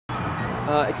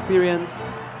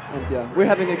experience. And yeah, we're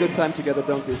having a good time together,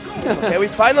 don't we? Okay, we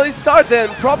finally start then.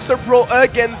 Professor Pro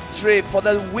against Trif for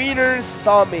the winner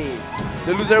Sami.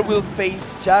 The loser will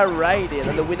face Ja Raiden,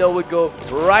 and the winner will go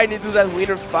right into that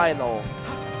winner final.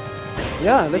 So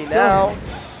yeah, let's now. go.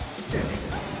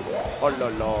 Oh la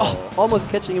la. Oh, almost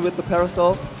catching it with the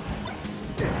parasol.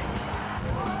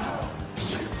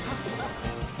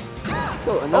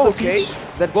 So another peach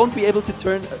that won't be able to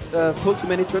pull too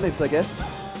many turnips, I guess.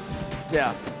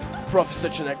 Yeah. Prof is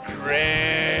such an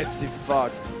aggressive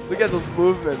fox. Look at those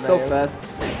movements, so man. fast.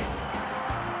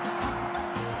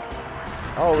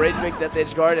 Oh, ready to make that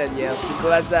edge guard, and yeah,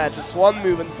 simple as that. Just one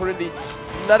move, unfortunately,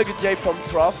 not a good J from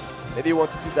Prof. Maybe he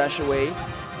wanted to dash away.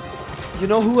 You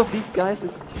know who of these guys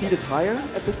is seated higher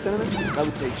at this tournament? I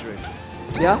would say Trif.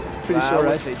 Yeah? Pretty sure, I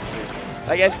right? would say Trif.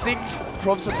 Like, I think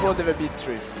Professor Pro never beat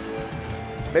Trif.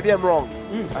 Maybe I'm wrong.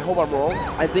 I hope I'm wrong.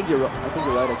 I think you're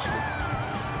right, actually.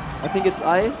 I think it's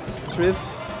Ice, Trif,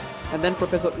 and then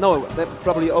Professor... No, that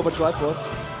probably Overdrive was.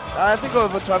 I think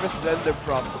Overdrive is under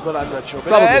Prof, but I'm not sure. But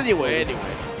probably. Anyway.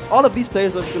 All of these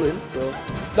players are still in, so...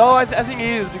 No, I think it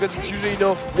is, because it's usually,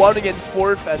 1 against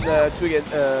 4th and 2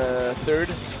 against 3rd.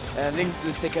 And I think it's the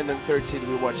 2nd and 3rd seed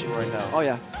we're watching right now. Oh,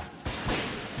 yeah.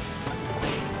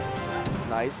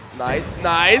 Nice, nice,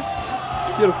 nice!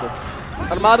 Beautiful.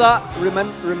 Armada,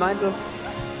 remind us.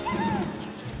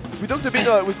 We talked a bit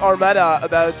with Armada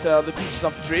about the pitches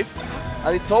of Trif,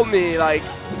 and he told me like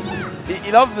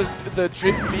he loves the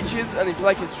Trif pitches, and he feels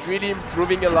like he's really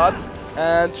improving a lot.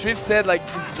 And Trif said like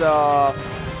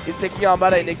he's taking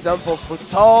Armada in examples for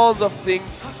tons of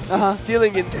things. He's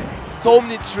stealing in so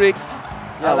many tricks.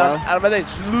 Yeah, and Armada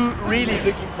is really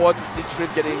looking forward to see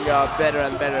Trif getting better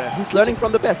and better. He's learning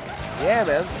from the best. Yeah,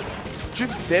 man. Trif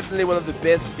is definitely one of the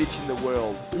best pitch in the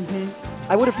world.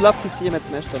 I would have loved to see him at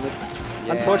Smash Summit.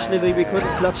 Yeah. Unfortunately, we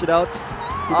couldn't clutch it out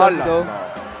 2 days ago.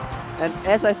 And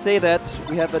as I say that,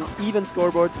 we have an even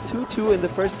scoreboard, 2-2 in the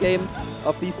first game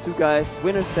of these two guys.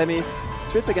 Winners semis,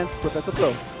 Trif against Professor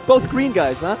Pro. Both green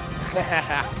guys, huh?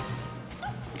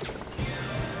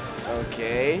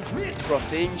 Okay. Prof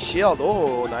saying shield.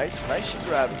 Oh, nice shield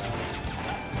grab.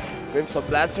 Going for some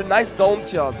blaster. Nice down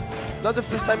tilt. Not the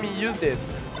first time he used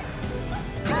it.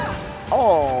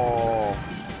 Oh.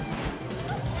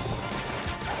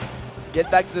 Get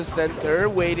back to the center,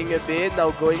 waiting a bit,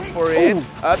 now going for it.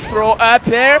 Up throw, up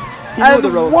air. And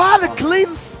what a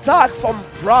clean stock from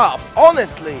Prof,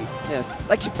 honestly. Yes.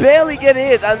 Like he barely get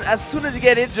hit, and as soon as he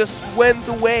get hit, just went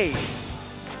away.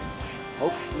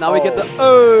 Oh, now we get the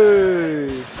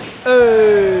 3,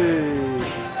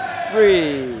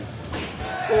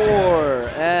 4,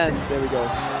 and there we go.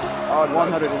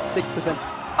 106%.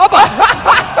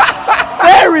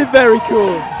 Very, very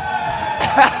cool.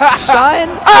 Shine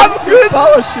into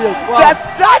power shield. Wow. That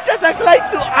dash attack like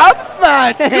to up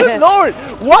smash. Good lord.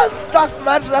 One stock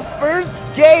match, the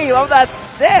first game of that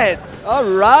set. All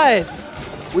right.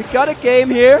 We got a game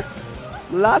here.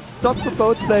 Last stock for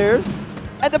both players.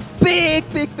 And a big,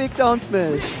 big, big down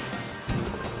smash.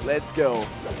 Let's go.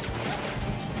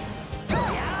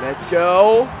 Let's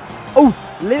go. Oh,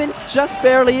 living just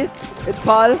barely. It's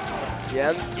Pal.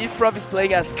 Yeah, and if Prof is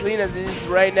playing as clean as he is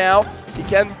right now, he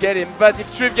can get him. But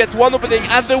if Trif gets one opening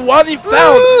and the one he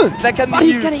found, that can be huge.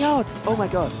 He's getting out. Oh my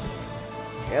god.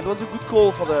 Yeah, it was a good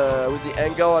call for with the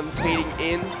angle and fading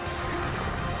in.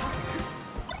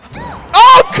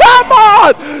 Oh, come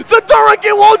on! The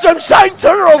Doraki wall jump shine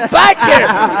turtle back here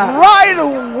right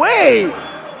away!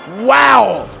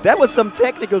 Wow! That was some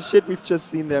technical shit we've just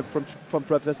seen there from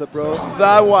Professor Pro.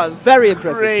 That was very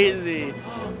impressive. Crazy.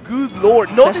 Good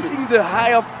lord. Noticing the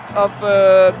high of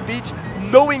pitch,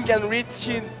 knowing can reach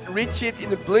it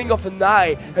in a blink of an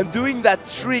eye, and doing that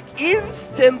trick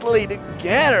instantly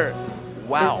together.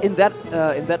 Wow. In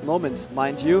that moment,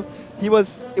 mind you, they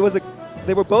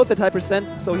were both at high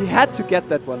percent, so he had to get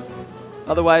that one.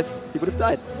 Otherwise, he would have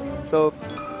died. So,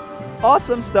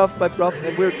 awesome stuff by Prof,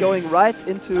 and we're going right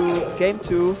into game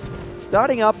 2,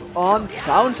 starting up on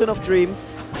Fountain of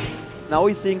Dreams. Now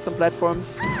we're seeing some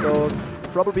platforms, so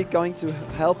probably going to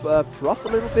help Prof a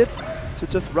little bit to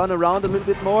just run around a little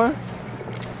bit more,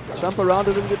 jump around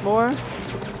a little bit more.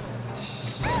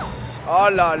 Oh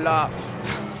la la.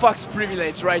 Fox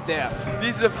privilege right there.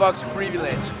 This is a Fox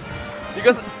privilege.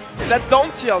 Because that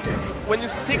down tilt, when you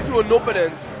stick to an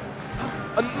opponent,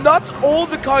 not all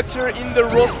the characters in the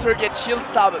roster get shield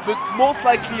stab, but most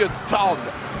likely a ton.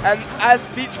 And as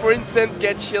Peach, for instance,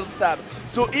 gets shield stab.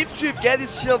 So if Trif gets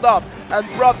his shield up and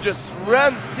Prof just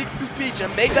runs, stick to Peach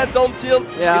and make that down tilt,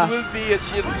 it will be a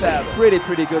shield stab. Pretty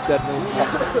good, that move.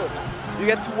 you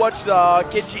get to watch the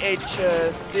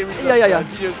KGH series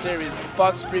video series,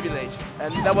 Fox Privilege,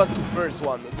 and that was his first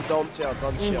one, the don't tilt,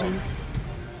 don't chill.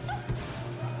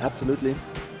 Absolutely.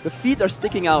 The feet are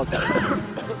sticking out.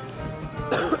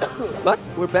 But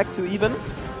we're back to even.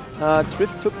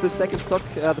 Trif took the second stock,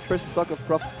 the first stock of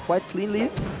Prof quite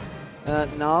cleanly.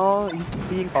 Now he's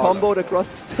being comboed across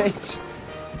the stage.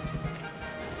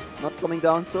 Not coming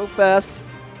down so fast.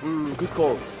 Good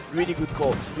call. Really good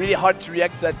call. Really hard to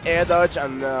react to that air dodge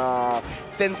and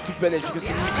tends to punish because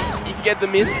if you get the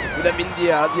miss, it would have been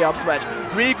the up smash.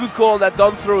 Really good call on that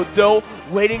down throw though.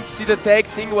 Waiting to see the tag,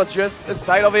 seeing it was just a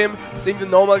side of him, seeing the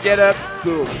normal get up,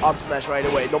 boom, up smash right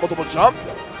away. Normal double jump.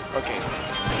 Okay.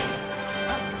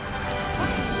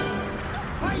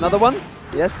 Another one.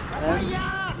 Yes, and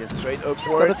yes, straight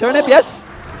upward. got the turnip, yes.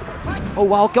 Oh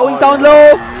wow, going down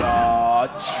low.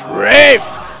 Trif!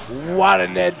 What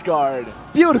an edge guard.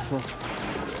 Beautiful.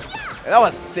 That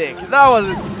was sick. That was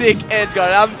a sick edge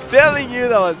guard. I'm telling you,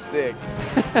 that was sick.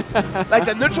 Like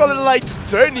the neutral light to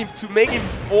turn him, to make him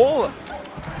fall.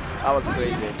 That was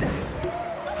crazy.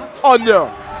 Oh no.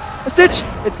 A stitch!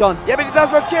 It's gone. Yeah, but it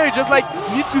does not carry. Just like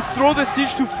need to throw the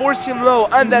stitch to force him low,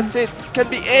 and that's it. Can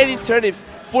be any turnips.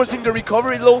 Forcing the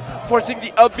recovery low, forcing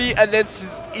the up B, and that's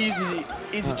his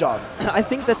easy job. I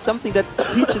think that's something that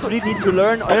Peaches really need to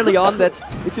learn early on, that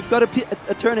if you've got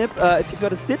a turnip, if you've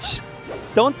got a stitch,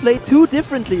 don't play too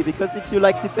differently, because if you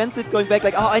like defensive going back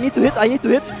like, oh, I need to hit,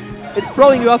 it's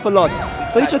throwing you off a lot.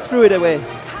 Exactly. So he just threw it away.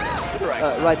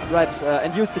 Right,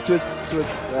 and used it to his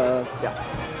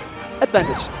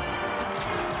advantage.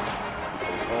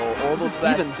 Oh, almost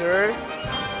faster.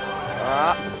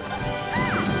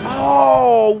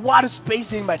 Oh, what a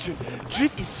spacing by Trif.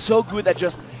 Trif is so good at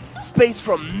just space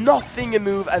from nothing a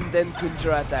move and then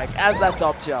counter attack. As that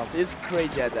top tilt, he's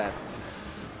crazy at that.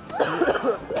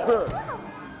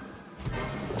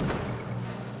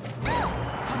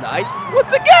 Nice.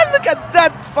 Once again, look at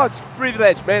that Fox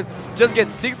Privilege, man. Just get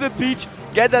stick the peach,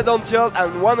 get that on tilt,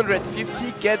 and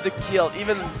 150 get the kill,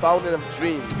 even in Fountain of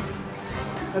Dreams.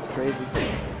 That's crazy.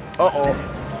 Uh-oh.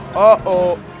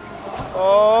 Uh-oh.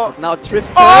 Oh. Now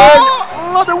Trif's turn.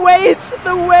 Oh, the weight!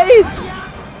 The weight!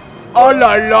 Oh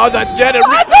la la, that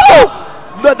generation.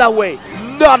 No! Not that way.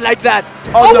 Not like that.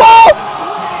 Oh, no!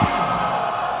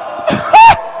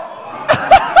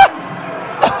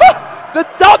 No. The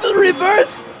double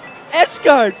reverse edge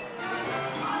guard.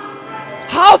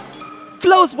 How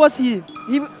close was he?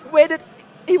 He waited.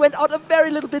 He went out a very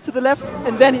little bit to the left,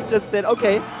 and then he just said,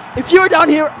 "Okay, if you're down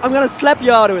here, I'm gonna slap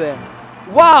you out of there."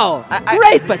 Wow!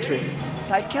 Great by Trif.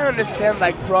 So I can understand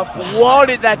like Prof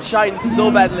wanted that shine so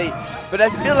badly, but I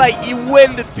feel like he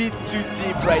went a bit too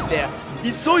deep right there.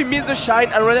 He saw he missed the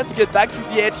shine and rather to get back to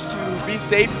the edge to be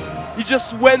safe, he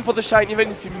just went for the shine even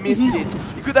if he missed it.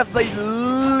 He could have played a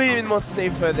little bit more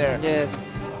safer there.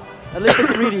 Yes, a little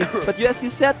bit greedy. But as you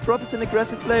said, Prof is an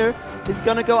aggressive player. He's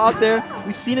gonna go out there.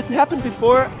 We've seen it happen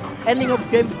before. Ending of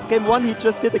game one, he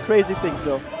just did a crazy thing.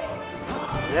 So.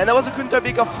 Yeah, that was a counter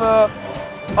pick of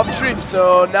Trif,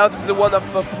 so now this is the one of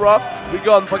Prof. We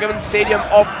go on Pokemon Stadium,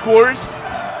 of course.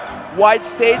 Wide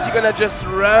stage, you're gonna just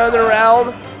run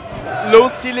around. Low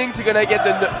ceilings, you're gonna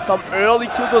get some early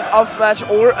kill, those up smash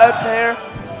or up air.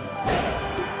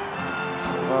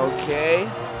 Okay.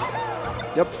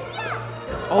 Yep.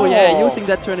 Oh yeah, using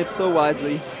that turnip so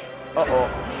wisely. Uh-oh.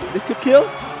 This could kill?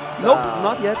 Nope,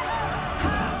 not yet.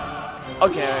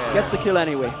 Okay. Gets the kill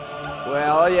anyway.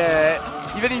 Well, yeah.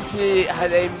 Even if he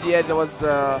had aimed the edge, it was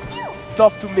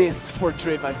tough to miss for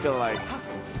Trif, I feel like.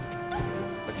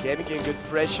 Okay, making good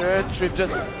pressure. Trif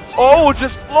just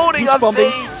floating off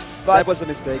stage. But that was a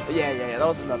mistake. Yeah, that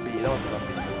was not B.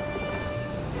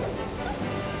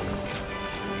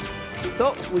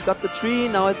 So we got the tree.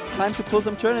 Now it's time to pull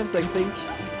some turnips, I think.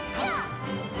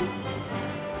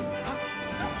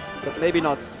 But maybe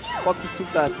not. Fox is too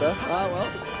fast, huh? Ah, well.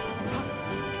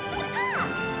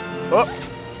 Oh,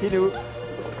 he knew.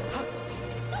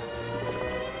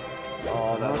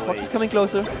 Oh, that Fox is coming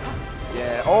closer.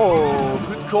 Yeah, oh,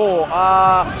 good call.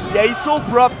 Yeah, he saw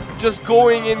Prof just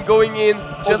going in,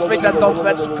 just make that top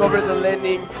smash to cover the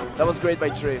landing. That was great by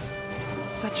Trif.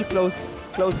 Such a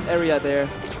closed area there.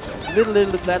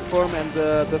 Little platform and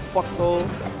the foxhole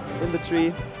in the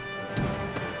tree.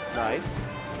 Nice.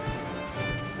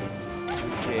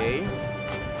 Okay.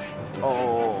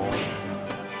 Oh,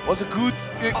 was a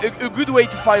good way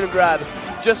to find a grab.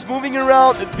 Just moving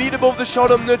around, a bit above the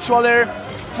shot of neutral air,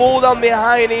 fall down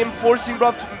behind him, forcing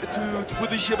Prof to put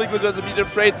the shield because he was a bit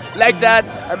afraid, like that,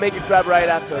 and make a grab right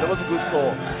after. That was a good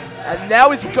call. And now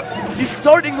he's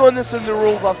starting to understand the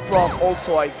rules of Prof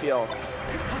also, I feel.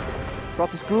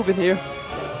 Prof is grooving here.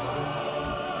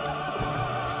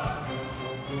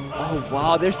 Oh,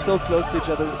 wow, they're so close to each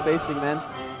other, the spacing, man.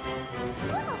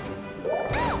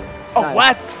 Oh, Nice.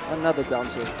 what? Another down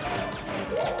tilt.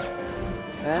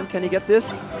 And can he get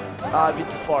this? A bit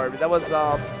too far, but that was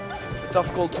a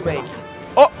tough call to make.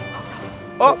 Oh!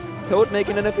 Oh! Toad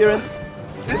making an appearance.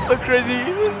 This is so crazy.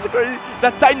 This is so crazy.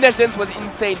 That time dash dance was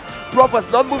insane. Prof was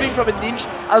not moving from an inch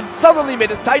and suddenly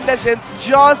made a time dash dance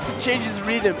just to change his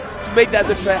rhythm to make that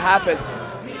try happen.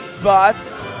 But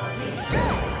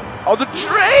oh, the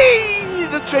tray!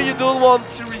 The tray you don't want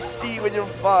to receive when you're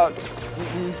fucked.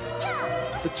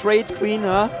 The trade queen,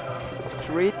 huh?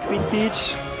 Trade queen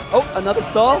Peach. Oh, another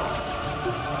stall.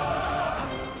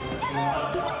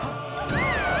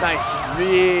 Nice,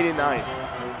 really nice.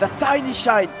 That tiny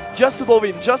shine just above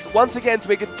him, just once again to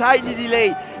make a tiny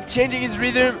delay, changing his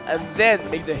rhythm and then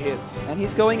make the hit. And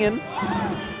he's going in.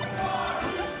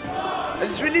 And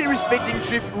it's really respecting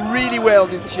Trif really well,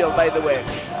 this shield, by the way.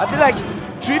 I feel like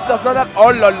Trif does not have...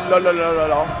 Oh, la la la la la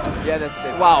la. Yeah, that's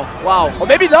it. Wow, wow. Or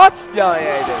maybe not? Yeah,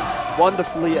 yeah, it is.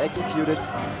 Wonderfully executed.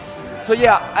 So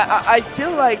yeah, I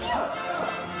feel like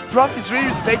Prof is really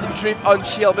respecting Trif on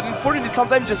shield, but unfortunately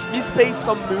sometimes just misplays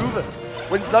some move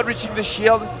when it's not reaching the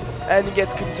shield and you get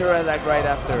counter attack right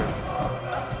after.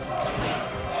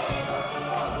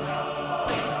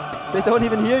 They don't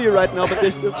even hear you right now, but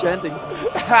they're still chanting.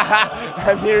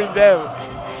 I'm hearing them.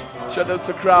 Shout out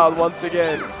to crowd once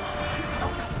again.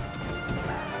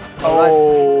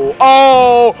 Oh,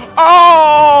 oh,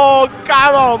 oh,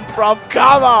 come on, Prof,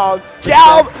 come on,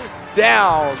 calm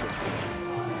down.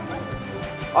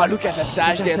 Oh, look at that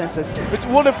dash dance. With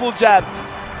wonderful jabs.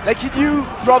 Like he knew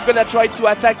Prof gonna try to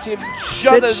attack him just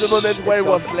at the moment where he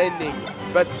was landing.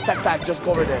 But tac just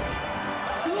covered it.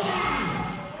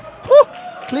 Woo,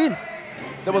 clean.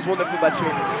 That was wonderful by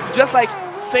Trif. Just like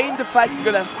feign the fact you're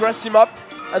gonna cross him up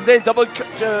and then double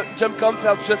jump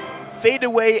cancel, just fade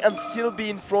away and still be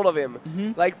in front of him.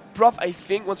 Like Prof, I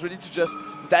think, was ready to just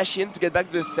dash in to get back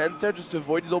to the center just to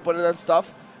avoid his opponent and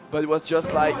stuff. But it was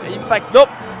just like, in fact, nope.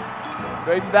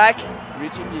 Going back,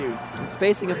 reaching you. The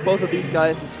spacing of both of these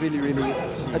guys is really, really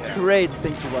a great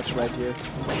thing to watch right here.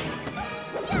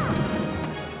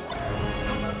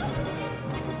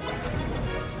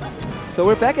 So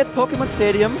we're back at Pokemon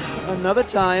Stadium another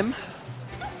time.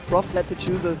 Prof had to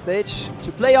choose a stage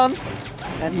to play on,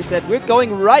 and he said, we're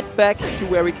going right back to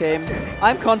where we came.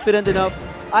 I'm confident enough.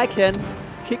 I can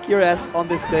kick your ass on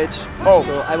this stage. Oh.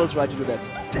 So I will try to do that.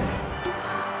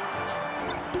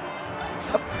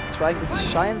 Trying to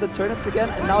shine the turnips again,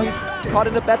 and now he's caught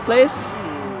in a bad place.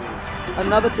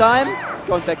 Another time,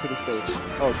 going back to the stage.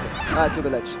 Okay, to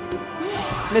the ledge.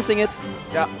 He's missing it.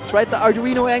 Yeah. Tried the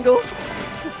Arduino angle.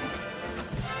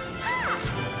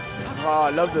 Oh, I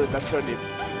love that turnip.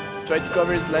 Tried to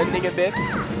cover his landing a bit.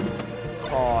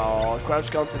 Oh,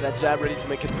 crouch counter that jab ready to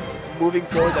make it moving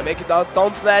forward. I make it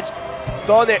down smash.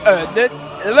 Down there,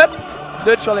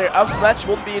 neutral air up smash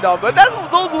won't be enough. But that's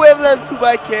those who have land to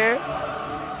back here.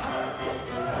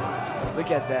 Look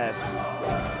at that.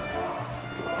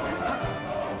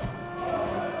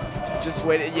 Just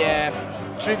waited. Yeah,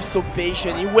 Trif's so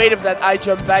patient. He waited for that high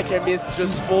jump back air miss to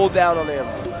just fall down on him.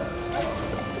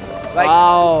 Like,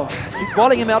 wow, he's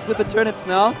balling him out with the turnips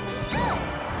now.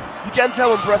 You can tell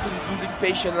when Prof is losing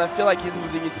patience, and I feel like he's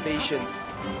losing his patience.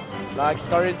 Like,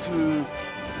 starting to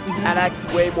act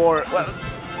way more. Well,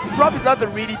 Prof is not a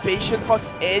really patient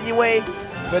fox anyway,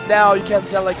 but now you can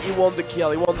tell like he won the kill,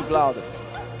 he won the blood.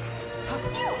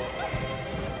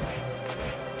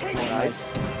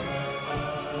 Nice.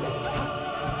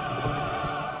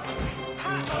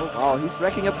 Oh, he's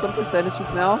racking up some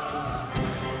percentages now.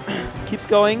 Keeps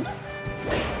going.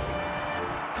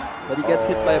 But he gets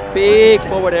hit by a big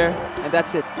forward air, and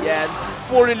that's it. Yeah, and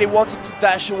unfortunately wanted to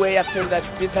dash away after that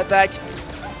miss attack.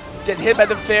 Get hit by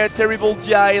the fair, terrible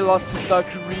DI, lost his stock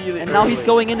really And now he's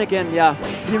going in again, yeah.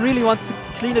 He really wants to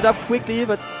clean it up quickly,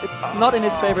 but it's not in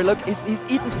his favor. Look, he's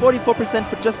eaten 44%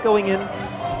 for just going in.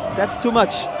 That's too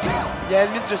much. Yeah,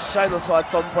 and this just shine also at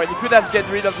some point. He could have get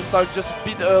rid of the stock just a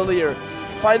bit earlier.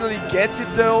 Finally gets it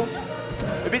though.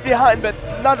 A bit behind, but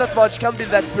not that much. Can't be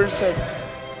that percent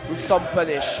with some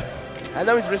punish. And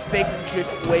now he's respecting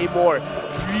Trif way more.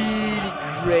 Really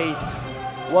great.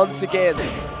 Once again.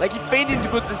 Like he feinted to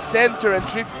go to the center and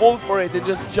Trif fall for it and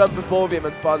just jump above him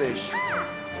and punish.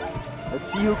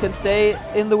 Let's see who can stay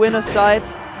in the winner's side.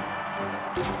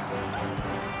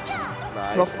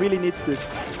 Nice. Prof really needs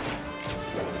this.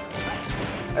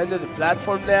 Under the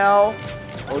platform now.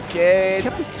 Okay. He's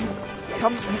kept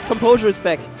his composure is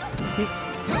back. He's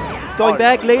going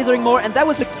back, lasering more, and that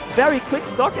was a very quick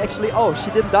stock actually. Oh, she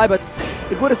didn't die, but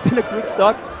it would have been a quick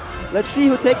stock. Let's see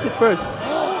who takes it first.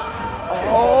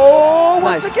 Oh,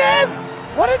 once nice. again!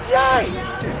 What a DI!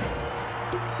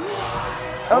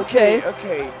 Okay.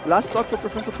 Okay. Last stock for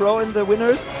Professor Pro in the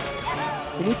winners.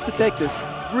 He needs to take this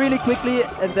really quickly,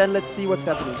 and then let's see what's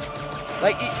happening.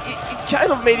 Like he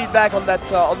kind of made it back on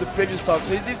that on the previous stock,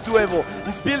 so it is doable.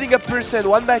 He's building up percent.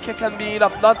 One back can be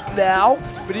enough, not now,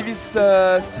 but if he's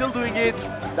still doing it,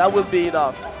 that will be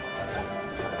enough.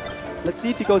 Let's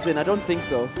see if he goes in. I don't think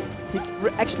so. He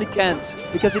actually can't,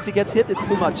 because if he gets hit, it's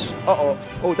too much. Uh-oh.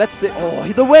 Oh, that's the... Oh,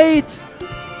 the weight!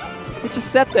 He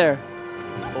just sat there.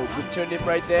 Oh, good turn him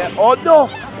right there. Oh, no!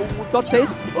 Oh, dot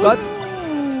face, but...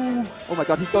 Oh my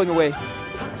god, he's going away.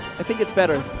 I think it's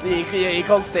better. He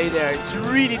can't stay there. It's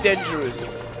really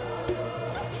dangerous.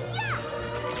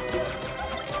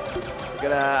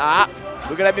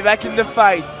 We're gonna be back in the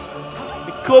fight.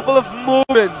 A couple of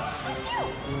movements.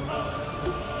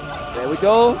 There we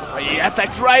go. Oh, he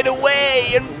attacked right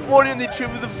away. Unfortunately,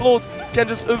 Trif with the float can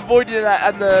just avoid it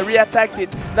and re-attacked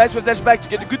it. Nice with dash back to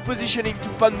get a good positioning to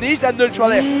punish that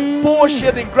neutral air. Poor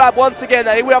shielding grab once again.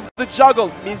 And we have the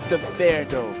juggle. Missed the fair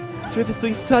though. Trif is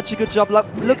doing such a good job.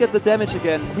 Look at the damage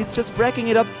again. He's just racking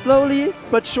it up slowly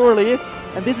but surely.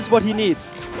 And this is what he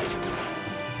needs.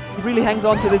 He really hangs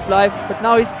on to this life. But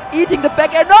now he's eating the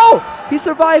back air. No! He's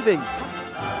surviving.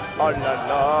 Oh la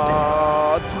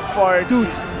la. Too far. Dude.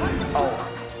 Oh.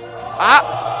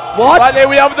 Ah! What? And then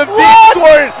we have the big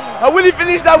sword! And will he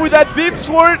finish that with that big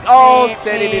sword? Oh,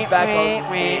 sending it back on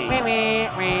stage.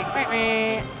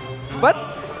 But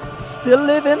still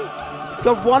living. He's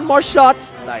got one more shot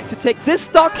to take this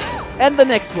stock and the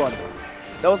next one.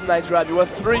 That was a nice grab. He was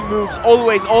throwing moves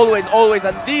always, always, always.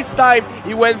 And this time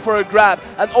he went for a grab.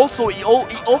 And also he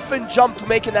often jumped to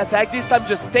make an attack. This time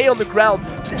just stay on the ground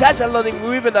to catch a landing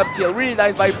with an up tilt. Really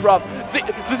nice by Prof.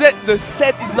 The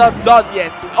set is not done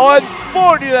yet.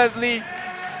 Unfortunately,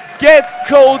 get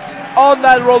caught on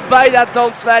that roll by that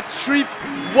down smash. Trif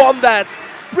won that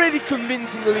pretty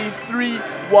convincingly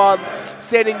 3-1,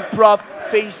 sending Prof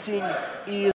facing his